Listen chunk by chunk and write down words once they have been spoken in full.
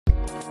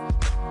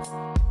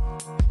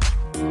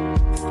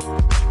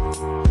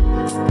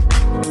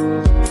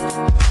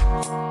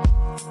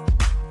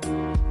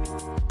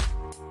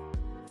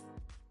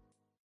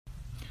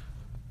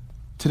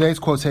Today's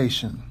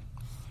quotation: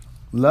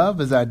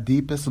 love is our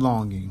deepest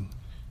longing.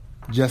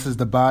 Just as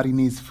the body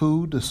needs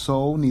food, the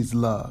soul needs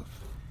love.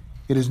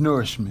 It is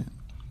nourishment,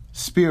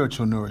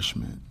 spiritual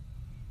nourishment.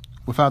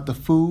 Without the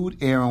food,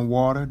 air, and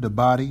water, the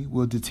body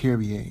will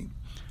deteriorate.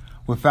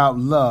 Without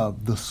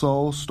love, the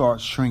soul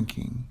starts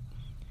shrinking.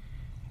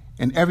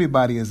 And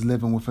everybody is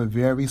living with a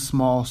very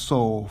small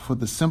soul for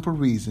the simple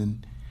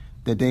reason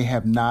that they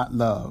have not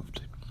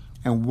loved.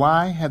 And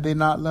why have they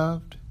not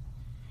loved?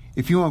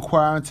 If you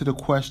inquire into the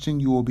question,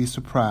 you will be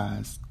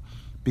surprised,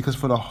 because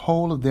for the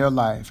whole of their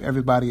life,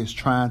 everybody is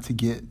trying to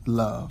get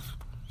love.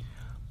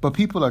 But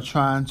people are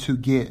trying to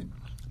get,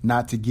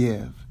 not to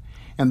give.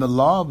 And the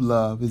law of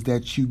love is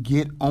that you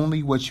get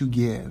only what you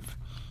give.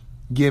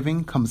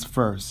 Giving comes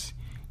first.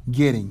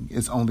 Getting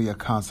is only a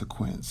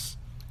consequence.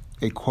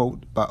 A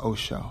quote by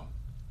Osho.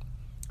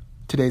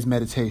 Today's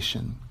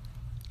meditation.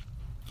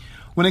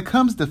 When it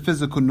comes to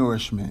physical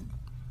nourishment,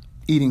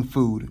 eating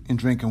food and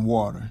drinking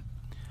water,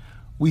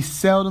 we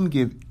seldom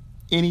give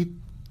any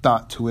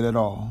thought to it at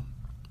all.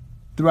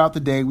 Throughout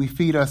the day, we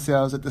feed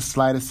ourselves at the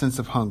slightest sense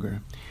of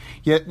hunger.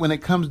 Yet when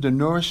it comes to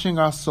nourishing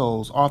our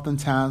souls,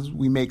 oftentimes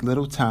we make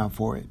little time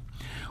for it.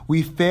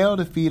 We fail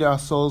to feed our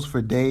souls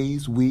for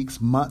days,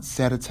 weeks, months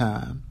at a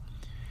time.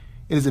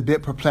 It is a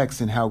bit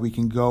perplexing how we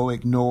can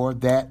ignore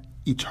that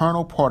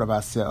eternal part of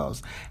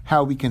ourselves,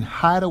 how we can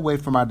hide away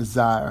from our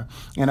desire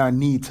and our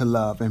need to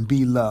love and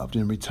be loved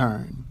in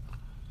return.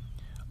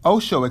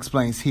 Osho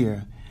explains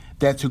here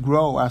that to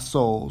grow our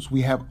souls,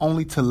 we have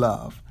only to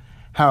love.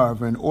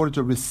 However, in order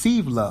to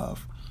receive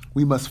love,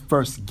 we must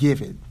first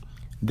give it.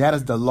 That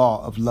is the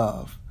law of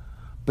love.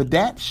 But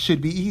that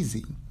should be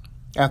easy.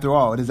 After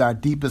all, it is our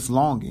deepest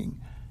longing.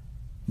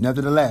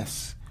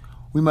 Nevertheless,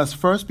 we must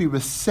first be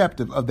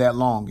receptive of that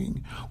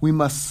longing. We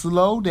must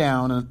slow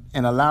down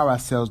and allow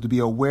ourselves to be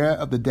aware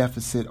of the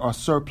deficit or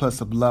surplus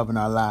of love in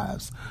our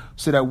lives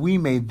so that we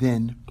may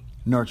then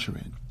nurture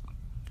it.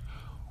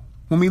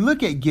 When we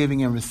look at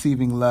giving and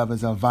receiving love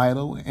as a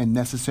vital and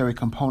necessary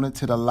component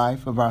to the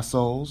life of our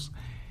souls,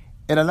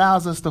 it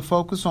allows us to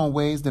focus on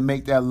ways to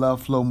make that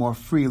love flow more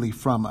freely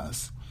from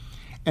us.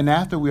 And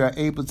after we are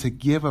able to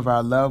give of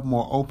our love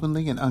more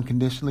openly and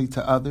unconditionally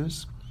to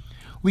others,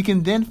 we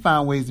can then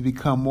find ways to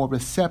become more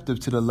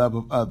receptive to the love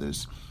of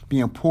others,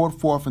 being poured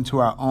forth into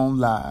our own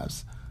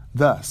lives.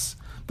 Thus,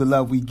 the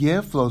love we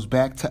give flows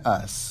back to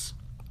us.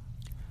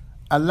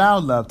 Allow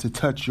love to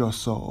touch your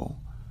soul.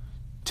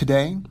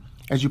 Today,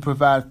 as you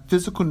provide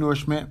physical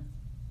nourishment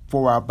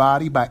for our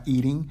body by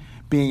eating,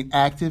 being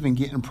active and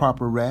getting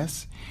proper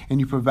rest, and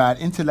you provide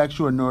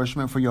intellectual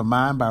nourishment for your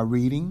mind by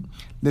reading,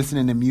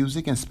 listening to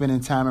music, and spending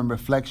time in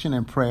reflection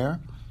and prayer,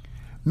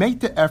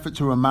 make the effort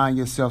to remind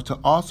yourself to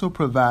also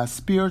provide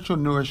spiritual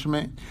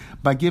nourishment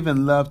by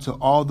giving love to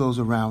all those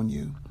around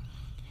you.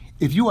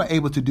 If you are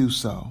able to do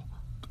so,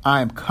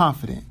 I am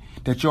confident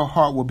that your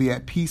heart will be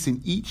at peace in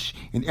each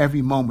and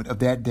every moment of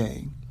that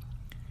day.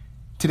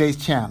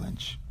 Today's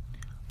challenge.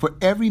 For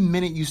every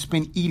minute you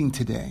spend eating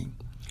today,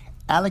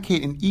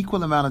 allocate an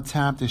equal amount of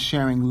time to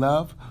sharing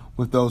love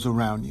with those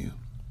around you.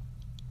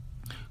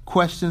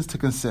 Questions to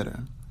consider.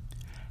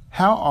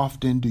 How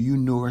often do you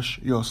nourish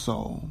your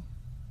soul?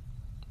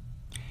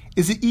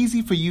 Is it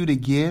easy for you to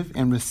give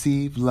and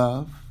receive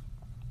love?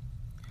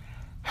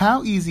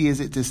 How easy is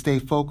it to stay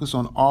focused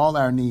on all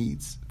our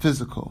needs,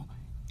 physical,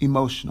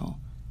 emotional,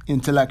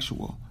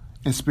 intellectual,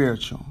 and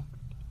spiritual?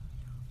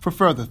 For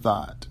further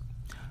thought,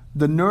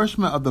 the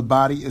nourishment of the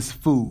body is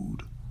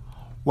food,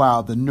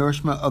 while the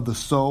nourishment of the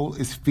soul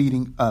is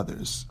feeding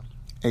others.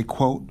 A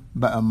quote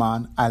by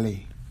Aman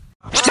Ali.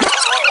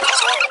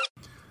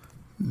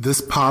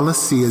 This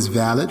policy is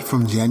valid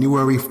from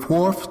January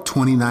 4th,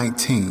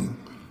 2019.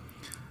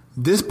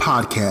 This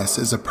podcast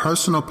is a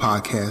personal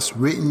podcast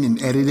written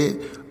and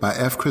edited by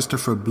F.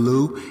 Christopher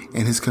Blue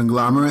and his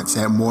conglomerates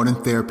at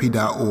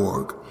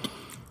moderntherapy.org.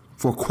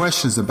 For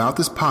questions about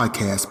this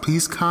podcast,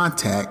 please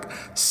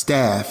contact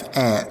staff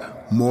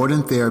at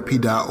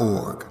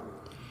moderntherapy.org.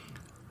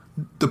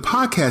 The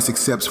podcast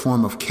accepts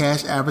form of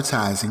cash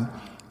advertising,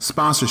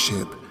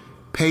 sponsorship,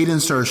 paid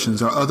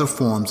insertions, or other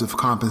forms of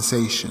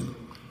compensation.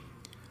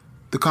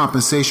 The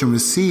compensation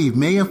received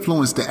may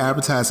influence the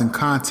advertising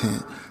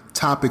content,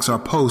 topics, or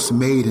posts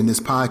made in this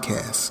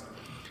podcast.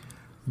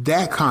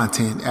 That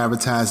content,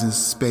 advertising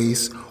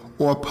space,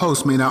 or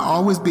post may not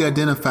always be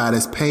identified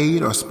as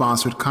paid or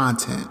sponsored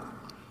content.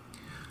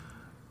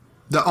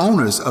 The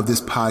owners of this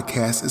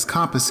podcast is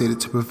compensated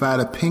to provide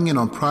opinion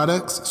on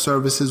products,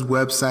 services,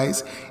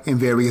 websites, and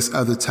various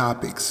other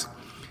topics.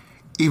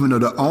 Even though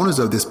the owners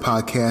of this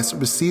podcast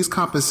receives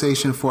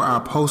compensation for our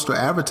post or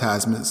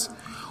advertisements,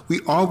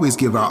 we always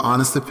give our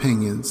honest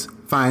opinions,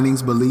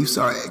 findings, beliefs,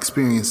 or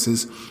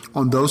experiences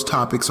on those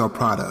topics or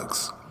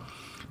products.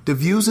 The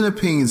views and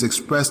opinions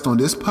expressed on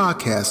this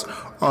podcast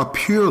are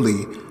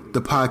purely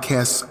the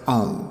podcast's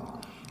own.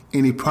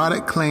 Any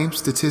product claim,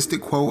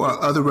 statistic, quote,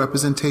 or other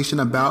representation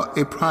about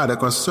a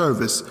product or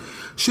service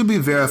should be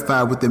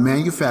verified with the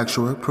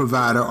manufacturer,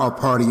 provider, or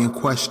party in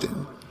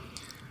question.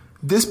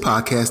 This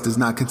podcast does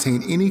not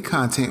contain any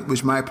content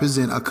which might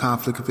present a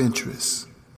conflict of interest.